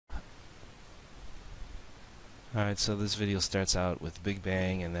Alright, so this video starts out with Big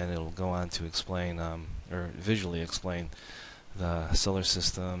Bang, and then it'll go on to explain, or visually explain, the solar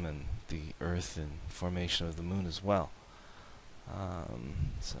system and the Earth and formation of the Moon as well.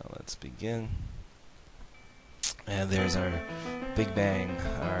 So let's begin. And there's our Big Bang,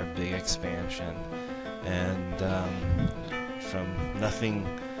 our big expansion, and from nothing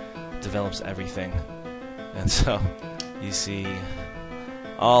develops everything. And so you see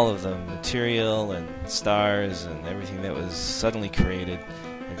all of the material and stars and everything that was suddenly created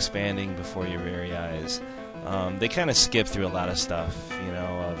expanding before your very eyes. They kind of skip through a lot of stuff, you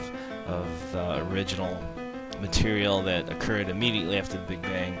know, of the original material that occurred immediately after the Big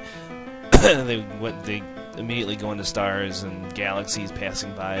Bang. They immediately go into stars and galaxies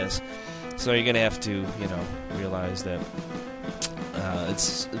passing by us. So you're going to have to, you know, realize that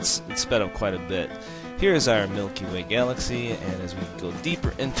it's sped up quite a bit. Here's our Milky Way galaxy, and as we go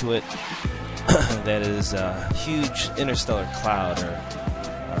deeper into it, that is a huge interstellar cloud, or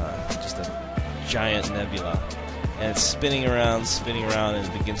just a giant nebula. And it's spinning around, and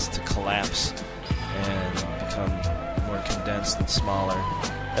it begins to collapse and become more condensed and smaller.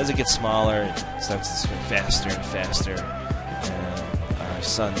 As it gets smaller, it starts to spin faster and faster, and our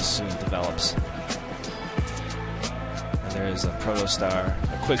sun soon develops. And there's a protostar,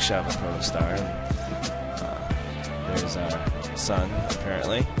 a quick shot of a protostar. There's our sun,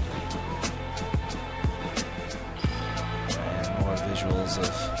 apparently. And more visuals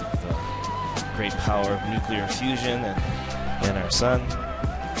of the great power of nuclear fusion and our sun.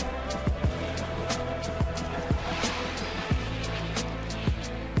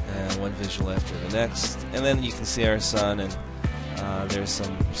 And one visual after the next. And then you can see our sun, and there's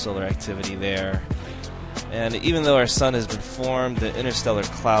some solar activity there. And even though our sun has been formed, the interstellar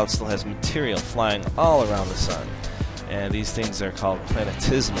cloud still has material flying all around the sun. And these things are called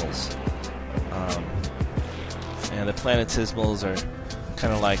planetesimals. And the planetesimals are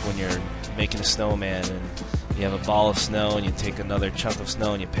kind of like when you're making a snowman and you have a ball of snow and you take another chunk of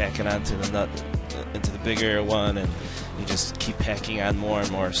snow and you pack it onto into the bigger one, and you just keep packing on more and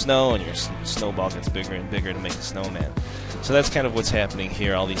more snow, and your snowball gets bigger and bigger to make a snowman. So that's kind of what's happening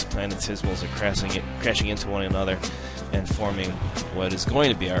here. All these planetesimals are crashing into one another and forming what is going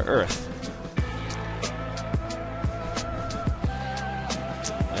to be our Earth.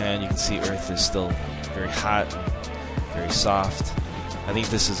 And you can see Earth is still very hot, very soft. I think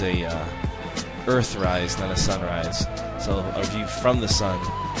this is a Earthrise, not a sunrise. So a view from the sun,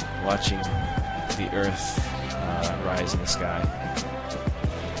 watching the Earth rise in the sky.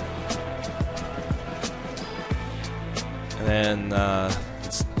 And then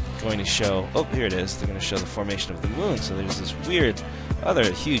it's going to show, oh, here it is, they're going to show the formation of the moon. So there's this weird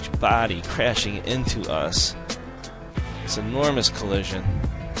other huge body crashing into us. This enormous collision,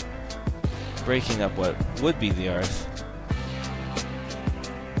 breaking up what would be the Earth.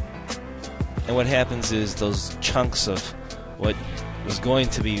 And what happens is those chunks of what was going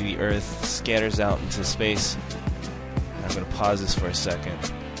to be the Earth scatters out into space. I'm going to pause this for a second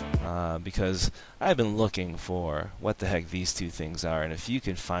because I've been looking for what the heck these two things are, and if you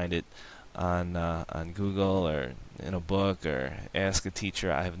can find it on Google or in a book or ask a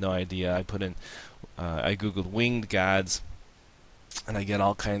teacher, I have no idea. I put in I googled winged gods, and I get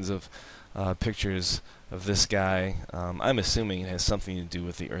all kinds of pictures of this guy. I'm assuming it has something to do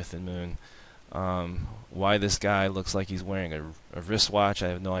with the Earth and Moon. Why this guy looks like he's wearing a wristwatch, I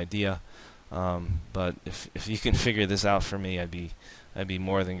have no idea. But if you can figure this out for me, I'd be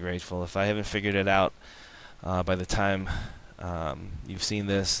more than grateful. If I haven't figured it out by the time you've seen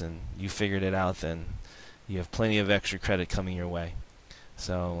this and you figured it out, then you have plenty of extra credit coming your way.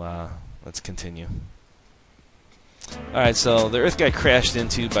 So let's continue. Alright, so the Earth got crashed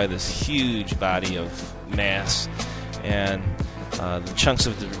into by this huge body of mass, and the chunks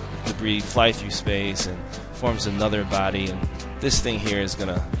of debris fly through space and forms another body, and this thing here is going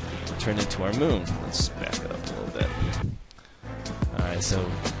to turn into our moon. Let's back it up a little bit. Alright, so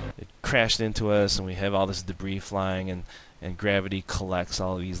it crashed into us, and we have all this debris flying, and gravity collects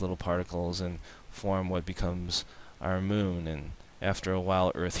all of these little particles and form what becomes our moon. And after a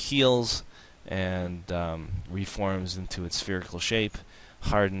while, Earth heals and reforms into its spherical shape,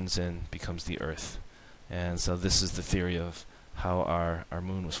 hardens, and becomes the Earth. And so this is the theory of how our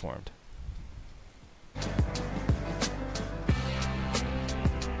moon was formed.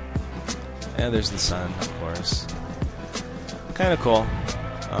 And there's the sun, of course. Kind of cool.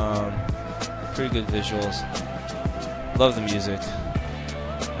 Pretty good visuals. Love the music.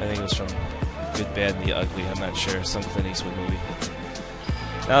 I think it was from Good, Bad, and the Ugly. I'm not sure. Some Clint Eastwood movie.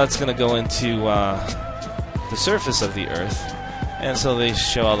 Now it's going to go into the surface of the Earth, and so they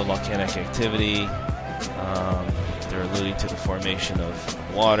show all the volcanic activity, They're alluding to the formation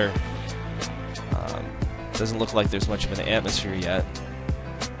of water. Doesn't look like there's much of an atmosphere yet,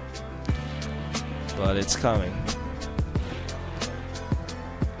 but it's coming.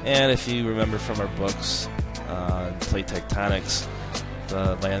 And if you remember from our books, plate tectonics,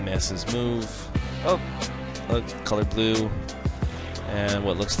 the land masses move. Oh, look, color blue, and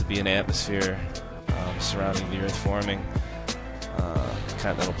what looks to be an atmosphere surrounding the Earth forming.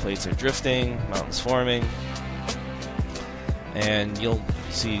 Continental plates are drifting, mountains forming, and you'll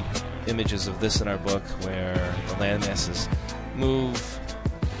see images of this in our book where the land masses move,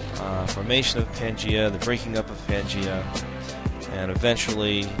 formation of Pangea, the breaking up of Pangea, and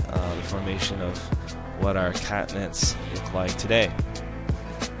eventually the formation of what our continents look like today.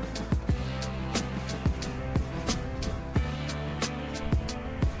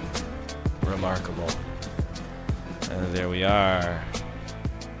 Remarkable. And there we are.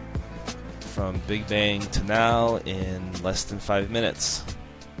 From Big Bang to now in less than 5 minutes.